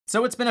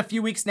So it's been a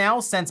few weeks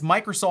now since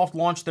Microsoft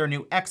launched their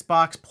new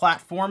Xbox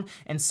platform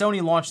and Sony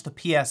launched the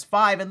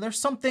PS5, and there's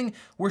something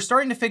we're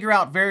starting to figure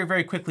out very,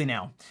 very quickly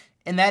now.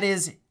 And that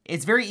is,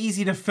 it's very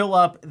easy to fill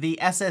up the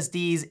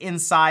SSDs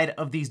inside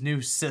of these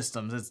new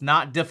systems. It's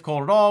not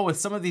difficult at all with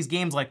some of these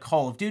games like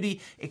Call of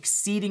Duty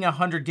exceeding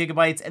 100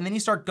 gigabytes, and then you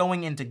start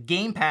going into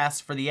Game Pass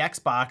for the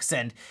Xbox,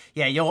 and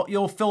yeah,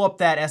 you'll fill up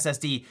that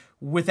SSD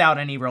without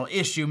any real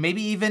issue,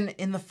 maybe even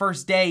in the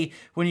first day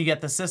when you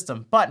get the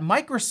system. But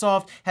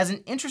Microsoft has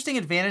an interesting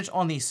advantage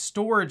on the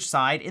storage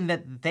side in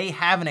that they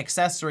have an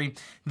accessory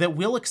that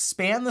will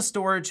expand the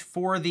storage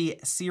for the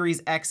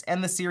Series X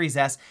and the Series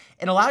S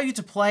and allow you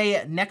to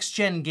play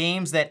next-gen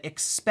games that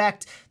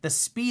expect the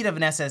speed of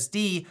an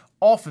SSD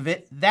off of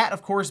it, that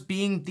of course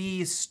being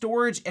the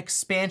storage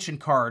expansion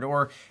card,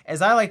 or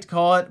as I like to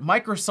call it,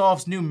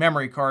 Microsoft's new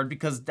memory card,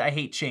 because I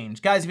hate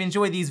change. Guys, if you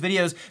enjoy these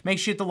videos, make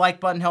sure you hit the like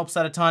button, helps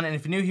out a ton, and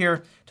if you're new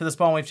here to the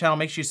Spawn Wave channel,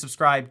 make sure you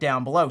subscribe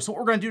down below. So what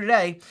we're gonna do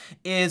today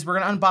is we're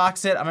gonna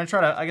unbox it. I'm gonna try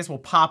to, I guess we'll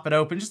pop it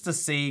open just to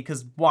see,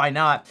 because why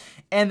not?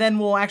 And then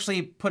we'll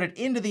actually put it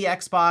into the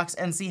Xbox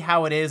and see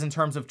how it is in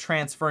terms of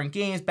transferring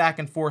games back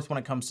and forth when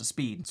it comes to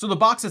speed. So the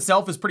box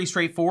itself is pretty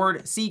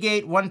straightforward.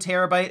 Seagate, 1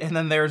 terabyte, and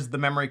then there's the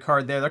memory card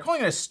there. They're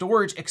calling it a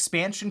storage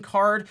expansion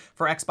card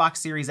for Xbox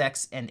Series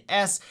X and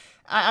S.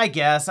 I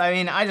guess. I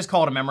mean, I just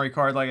call it a memory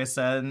card, like I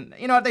said. And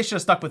you know what? They should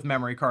have stuck with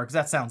memory card because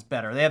that sounds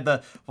better. They have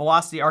the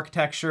Velocity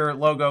Architecture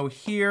logo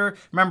here.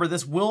 Remember,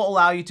 this will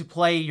allow you to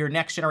play your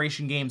next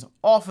generation games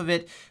off of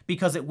it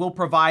because it will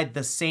provide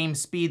the same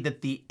speed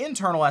that the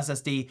internal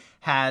SSD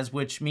has,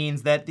 which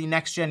means that the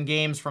next gen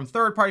games from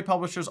third-party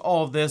publishers,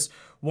 all of this,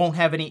 won't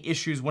have any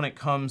issues when it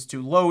comes to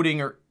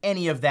loading or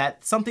any of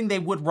that. Something they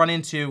would run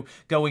into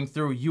going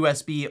through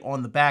USB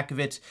on the back of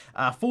it.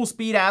 Full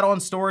speed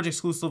add-on storage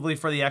exclusively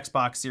for the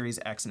Xbox Series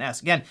X and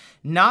S. Again,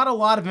 not a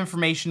lot of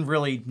information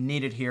really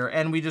needed here,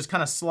 and we just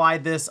kind of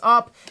slide this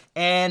up,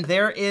 and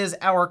there is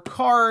our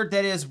card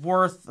that is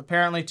worth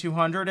apparently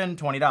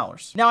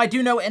 $220. Now, I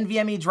do know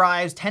NVMe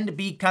drives tend to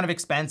be kind of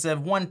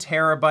expensive, 1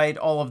 terabyte,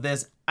 all of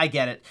this. I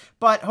get it,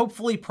 but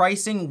hopefully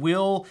pricing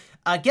will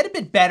get a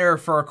bit better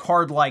for a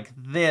card like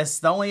this.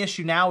 The only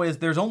issue now is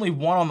there's only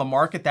one on the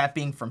market, that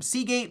being from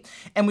Seagate,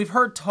 and we've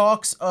heard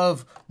talks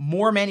of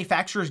more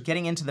manufacturers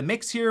getting into the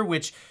mix here,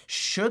 which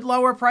should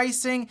lower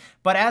pricing,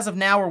 but as of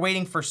now, we're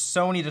waiting for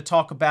Sony to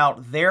talk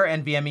about their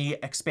NVMe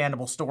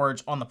expandable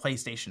storage on the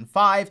PlayStation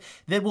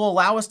 5 that will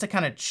allow us to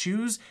kind of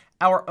choose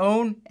our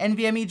own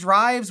NVMe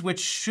drives, which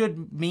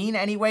should mean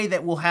anyway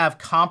that we'll have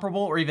comparable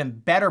or even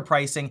better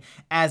pricing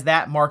as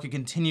that market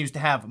continues to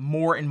have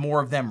more and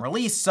more of them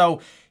released.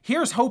 So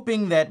here's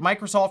hoping that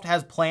Microsoft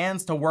has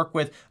plans to work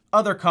with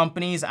other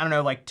companies, I don't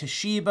know, like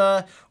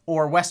Toshiba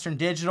or Western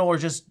Digital, or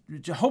just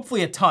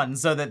hopefully a ton,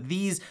 so that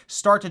these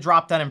start to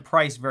drop down in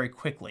price very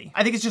quickly.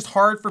 I think it's just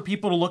hard for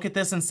people to look at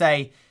this and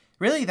say,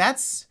 really,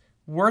 that's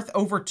worth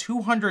over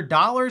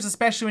 $200,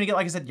 especially when you get,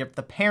 like I said,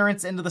 the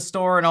parents into the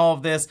store and all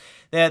of this.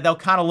 They'll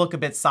kind of look a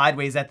bit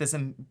sideways at this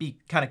and be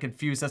kind of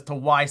confused as to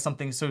why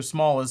something so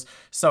small is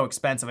so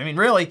expensive. I mean,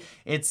 really,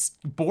 it's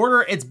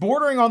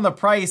bordering on the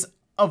price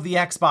of the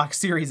Xbox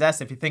Series S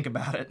if you think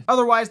about it.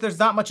 Otherwise, there's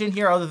not much in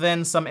here other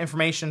than some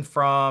information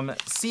from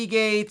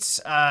Seagate.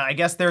 I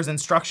guess there's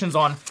instructions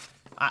on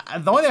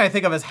the only thing I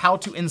think of is how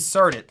to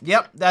insert it.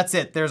 Yep, that's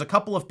it. There's a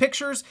couple of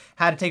pictures,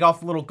 how to take off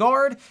the little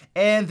guard,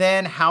 and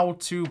then how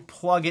to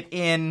plug it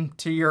in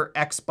to your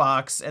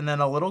Xbox, and then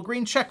a little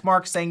green check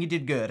mark saying you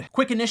did good.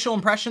 Quick initial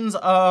impressions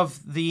of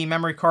the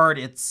memory card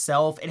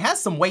itself. It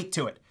has some weight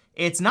to it.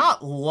 It's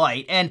not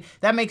light, and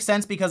that makes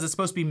sense because it's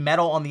supposed to be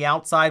metal on the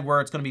outside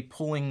where it's gonna be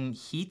pulling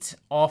heat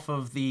off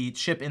of the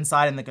chip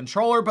inside in the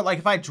controller, but like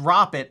if I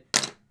drop it,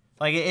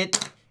 like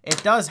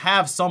it does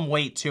have some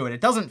weight to it. It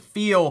doesn't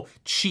feel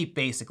cheap,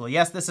 basically.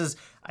 Yes, this is,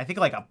 I think,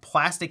 like a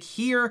plastic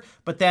here,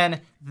 but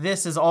then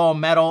this is all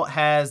metal,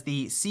 has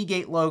the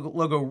Seagate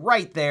logo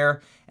right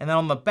there, and then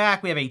on the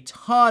back, we have a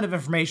ton of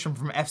information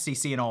from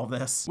FCC and all of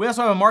this. We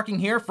also have a marking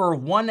here for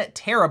 1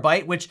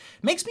 terabyte, which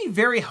makes me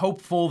very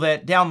hopeful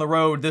that down the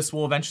road, this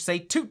will eventually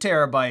say 2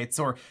 terabytes,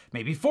 or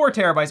maybe 4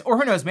 terabytes, or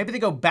who knows, maybe they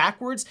go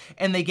backwards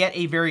and they get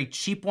a very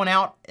cheap one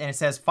out, and it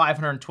says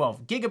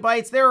 512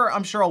 gigabytes. There are,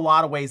 I'm sure, a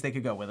lot of ways they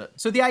could go with it.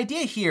 So the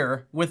idea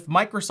here with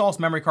Microsoft's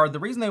memory card, the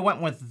reason they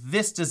went with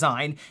this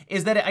design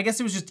is that I guess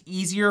it was just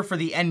easier for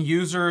the end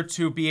user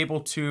to be able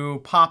to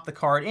pop the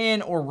card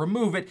in or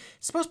remove it.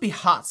 It's supposed to be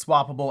hot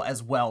swappable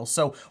as well.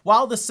 So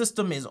while the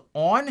system is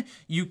on,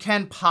 you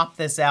can pop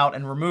this out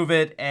and remove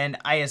it. And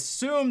I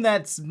assume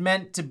that's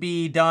meant to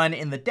be done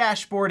in the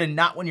dashboard and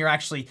not when you're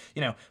actually,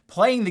 you know,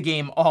 playing the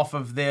game off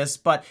of this,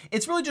 but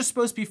it's really just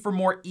supposed to be for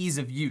more ease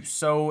of use.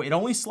 So it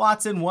only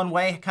slots in one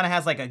way. It kind of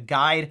has like a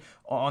guide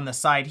on the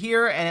side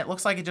here, and it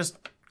looks like it just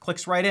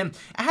clicks right in. It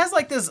has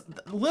like this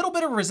little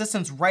bit of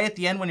resistance right at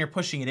the end when you're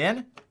pushing it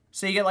in.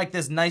 So you get like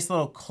this nice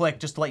little click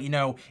just to let you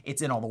know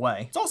it's in all the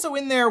way. It's also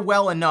in there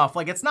well enough.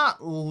 Like it's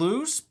not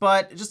loose,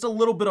 but just a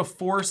little bit of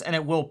force and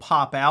it will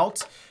pop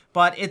out.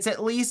 But it's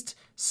at least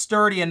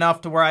sturdy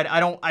enough to where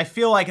I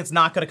feel like it's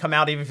not gonna come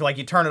out even if like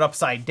you turn it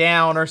upside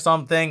down or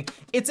something.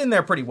 It's in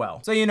there pretty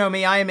well. So you know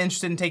me, I am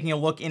interested in taking a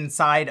look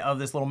inside of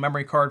this little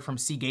memory card from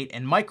Seagate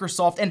and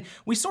Microsoft. And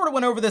we sort of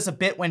went over this a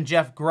bit when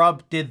Jeff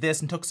Grubb did this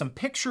and took some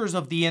pictures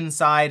of the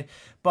inside.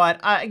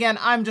 But again,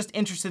 I'm just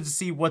interested to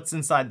see what's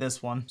inside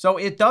this one. So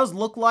it does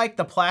look like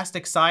the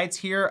plastic sides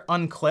here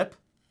unclip.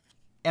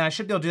 And I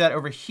should be able to do that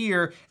over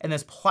here, and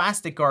this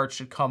plastic guard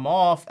should come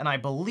off, and I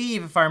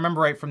believe, if I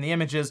remember right from the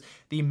images,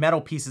 the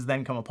metal pieces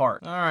then come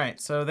apart. All right,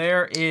 so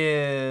there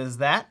is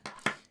that.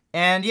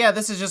 And yeah,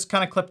 this is just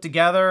kind of clipped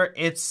together.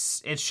 It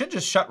should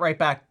just shut right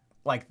back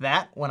like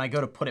that when I go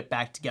to put it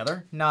back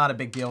together. Not a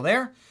big deal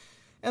there.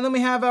 And then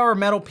we have our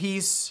metal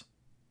piece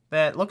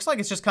that looks like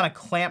it's just kind of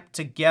clamped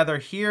together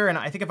here, and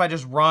I think if I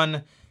just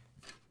run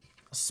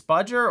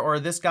Spudger or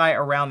this guy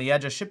around the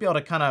edge, I should be able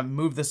to kind of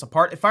move this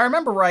apart. If I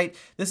remember right,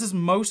 this is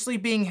mostly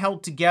being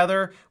held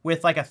together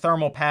with like a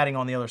thermal padding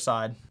on the other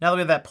side. Now that we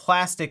have that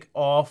plastic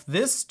off,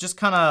 this just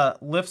kind of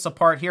lifts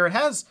apart here. It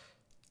has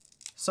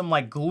some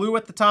like glue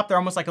at the top there,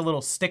 almost like a little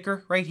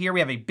sticker right here. We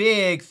have a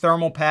big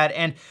thermal pad,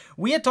 and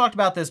we had talked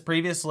about this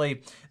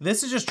previously.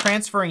 This is just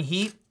transferring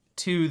heat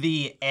to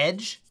the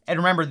edge. And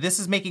remember, this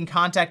is making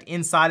contact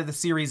inside of the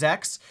Series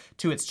X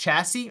to its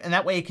chassis, and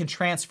that way it can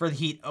transfer the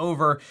heat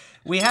over.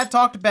 We had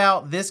talked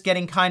about this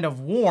getting kind of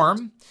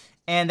warm,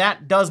 and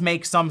that does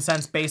make some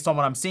sense based on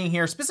what I'm seeing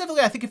here. Specifically,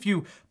 I think if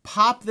you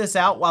pop this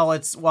out while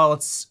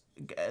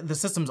the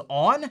system's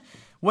on,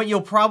 what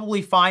you'll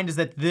probably find is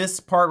that this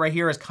part right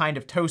here is kind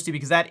of toasty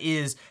because that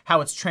is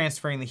how it's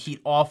transferring the heat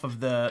off of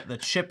the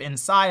chip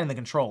inside and the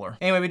controller.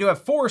 Anyway, we do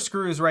have 4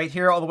 screws right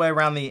here all the way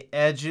around the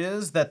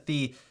edges that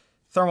the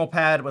thermal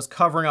pad was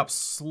covering up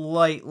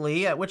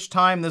slightly, at which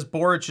time this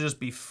board should just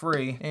be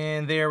free.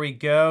 And there we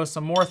go.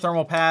 Some more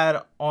thermal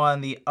pad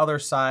on the other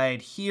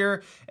side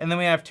here. And then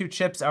we have 2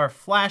 chips, our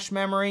flash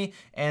memory,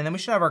 and then we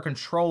should have our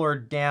controller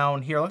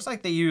down here. Looks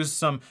like they used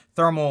some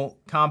thermal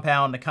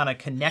compound to kind of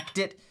connect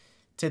it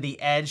to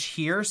the edge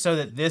here so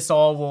that this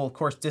all will of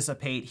course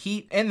dissipate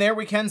heat. And there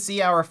we can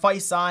see our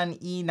Phison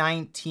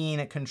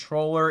E19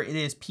 controller. It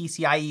is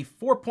PCIe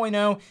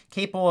 4.0,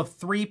 capable of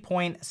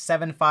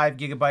 3.75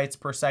 gigabytes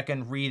per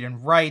second read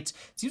and write.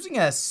 It's using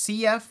a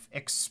CF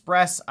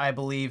Express, I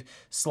believe,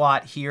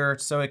 slot here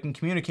so it can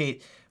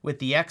communicate with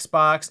the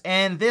Xbox,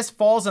 and this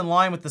falls in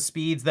line with the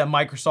speeds that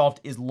Microsoft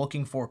is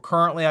looking for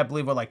currently. I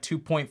believe we're like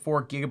 2.4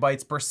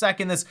 gigabytes per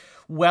second. This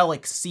well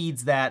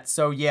exceeds that.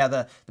 So yeah,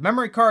 the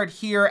memory card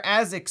here,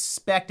 as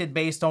expected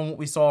based on what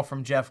we saw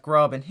from Jeff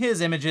Grubb and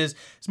his images,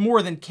 is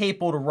more than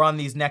capable to run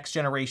these next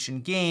generation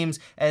games,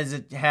 as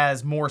it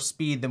has more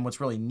speed than what's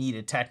really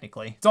needed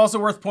technically. It's also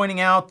worth pointing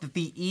out that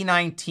the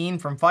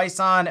E19 from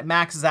Phison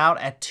maxes out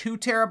at 2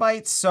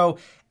 terabytes. So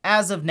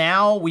as of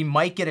now, we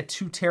might get a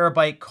 2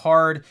 terabyte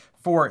card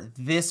for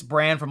this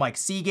brand from like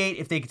Seagate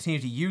if they continue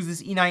to use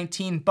this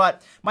E19,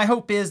 but my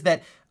hope is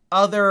that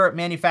other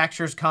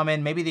manufacturers come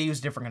in, maybe they use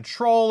a different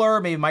controller,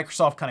 maybe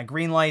Microsoft kind of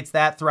greenlights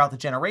that throughout the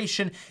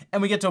generation,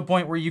 and we get to a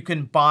point where you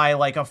can buy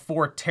like a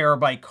 4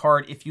 terabyte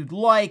card if you'd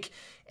like,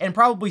 and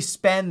probably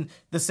spend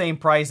the same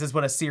price as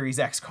what a Series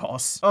X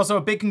costs. Also,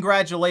 a big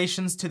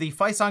congratulations to the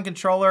Phison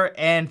controller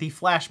and the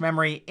flash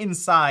memory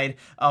inside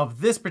of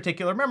this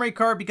particular memory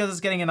card because it's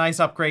getting a nice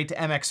upgrade to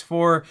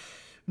MX4.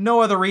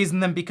 No other reason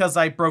than because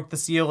I broke the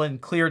seal and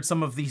cleared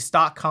some of the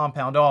stock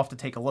compound off to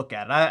take a look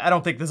at it. I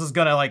don't think this is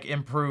gonna like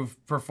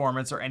improve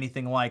performance or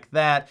anything like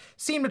that.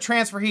 Seemed to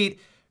transfer heat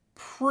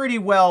pretty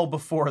well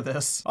before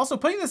this. Also,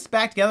 putting this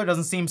back together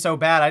doesn't seem so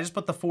bad. I just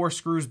put the 4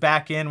 screws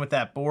back in with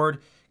that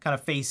board kind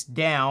of face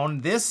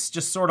down. This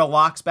just sort of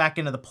locks back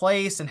into the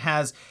place and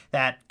has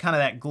that kind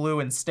of that glue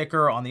and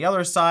sticker on the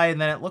other side.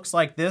 And then it looks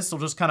like this will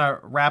just kind of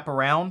wrap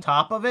around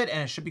top of it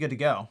and it should be good to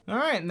go. All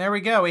right, and there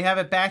we go. We have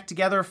it back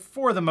together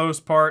for the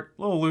most part.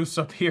 A little loose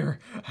up here,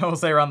 I will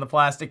say, around the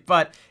plastic,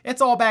 but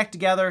it's all back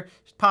together.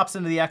 Pops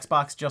into the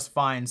Xbox just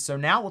fine. So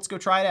now let's go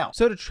try it out.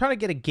 So to try to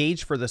get a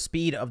gauge for the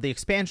speed of the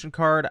expansion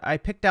card, I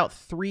picked out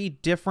 3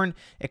 different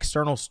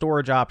external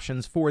storage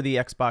options for the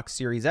Xbox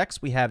Series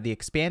X. We have the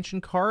expansion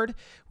card,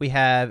 we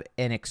have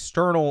an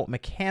external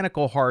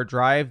mechanical hard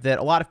drive that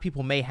a lot of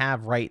people may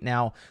have right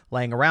now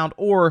laying around,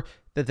 or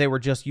that they were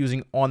just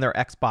using on their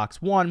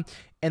Xbox One.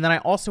 And then I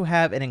also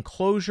have an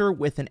enclosure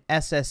with an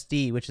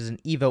SSD, which is an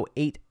Evo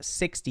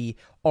 860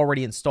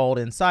 already installed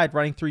inside,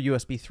 running through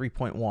USB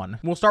 3.1.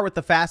 We'll start with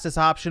the fastest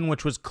option,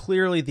 which was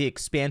clearly the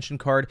expansion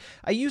card.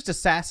 I used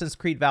Assassin's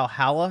Creed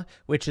Valhalla,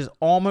 which is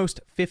almost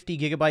 50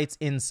 gigabytes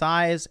in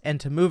size, and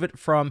to move it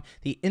from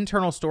the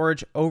internal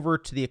storage over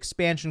to the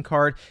expansion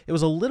card, it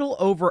was a little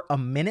over a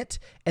minute,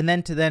 and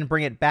then to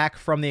bring it back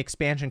from the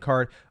expansion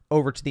card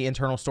over to the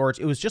internal storage,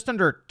 it was just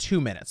under 2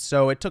 minutes.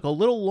 So it took a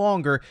little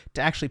longer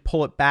to actually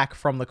pull it back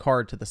from the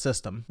card to the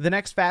system. The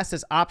next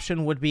fastest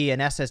option would be an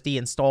SSD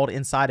installed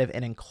inside of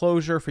an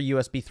enclosure for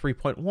USB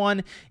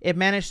 3.1. It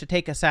managed to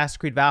take Assassin's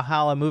Creed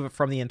Valhalla, move it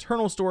from the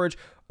internal storage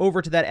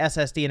over to that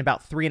SSD in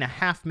about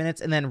 3.5 minutes,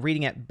 and then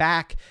reading it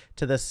back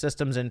to the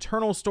system's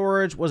internal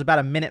storage was about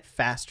a minute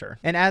faster.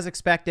 And as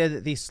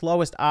expected, the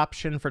slowest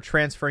option for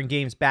transferring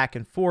games back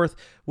and forth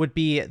would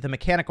be the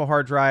mechanical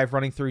hard drive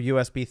running through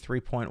USB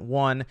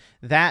 3.1.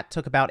 That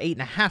took about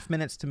 8.5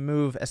 minutes to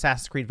move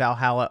Assassin's Creed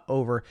Valhalla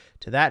over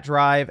to that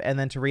drive, and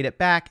then to read it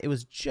back, it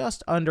was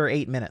just under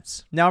 8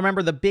 minutes. Now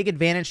remember, the big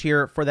advantage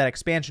here for that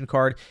expansion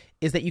card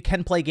is that you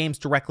can play games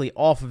directly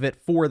off of it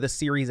for the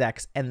Series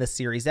X and the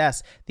Series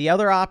S. The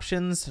other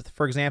options,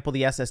 for example,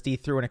 the SSD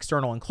through an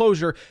external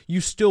enclosure,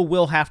 you still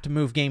will have to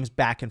move games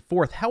back and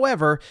forth.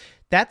 However,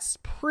 that's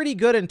pretty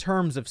good in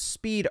terms of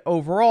speed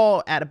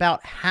overall at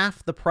about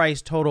half the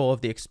price total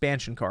of the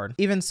expansion card.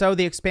 Even so,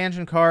 the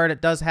expansion card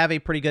does have a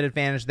pretty good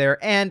advantage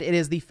there, and it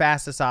is the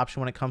fastest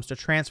option when it comes to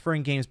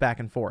transferring games back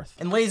and forth.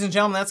 And ladies and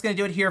gentlemen, that's going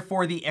to do it here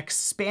for the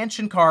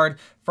expansion card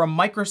from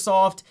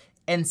Microsoft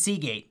and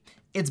Seagate.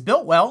 It's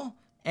built well,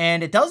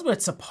 and it does what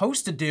it's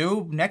supposed to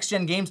do.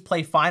 Next-gen games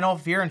play fine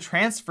off here, and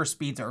transfer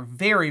speeds are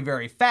very,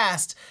 very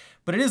fast,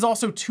 but it is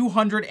also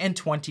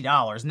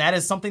 $220, and that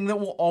is something that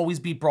will always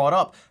be brought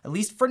up, at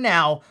least for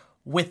now,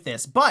 with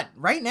this. But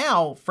right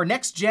now, for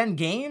next-gen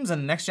games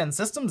and next-gen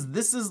systems,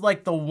 this is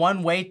like the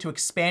one way to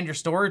expand your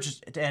storage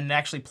and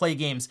actually play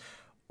games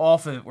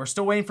off of it. We're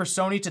still waiting for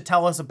Sony to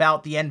tell us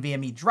about the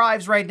NVMe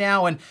drives right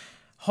now, and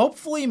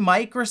hopefully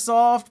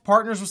Microsoft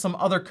partners with some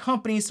other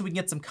companies so we can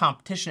get some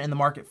competition in the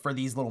market for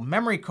these little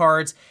memory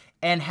cards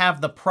and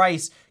have the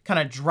price kind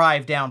of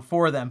drive down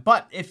for them.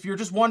 But if you're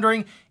just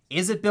wondering,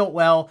 is it built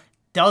well?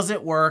 Does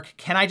it work?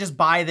 Can I just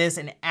buy this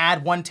and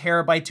add 1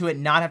 terabyte to it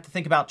and not have to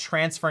think about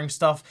transferring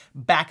stuff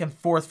back and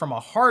forth from a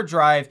hard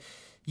drive?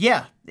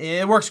 Yeah,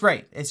 it works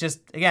great. It's just,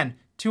 again,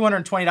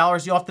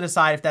 $220. You'll have to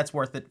decide if that's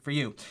worth it for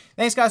you.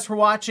 Thanks guys for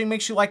watching.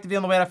 Make sure you like the video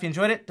on the way out if you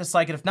enjoyed it.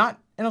 Dislike it if not,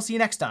 and I'll see you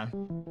next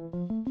time.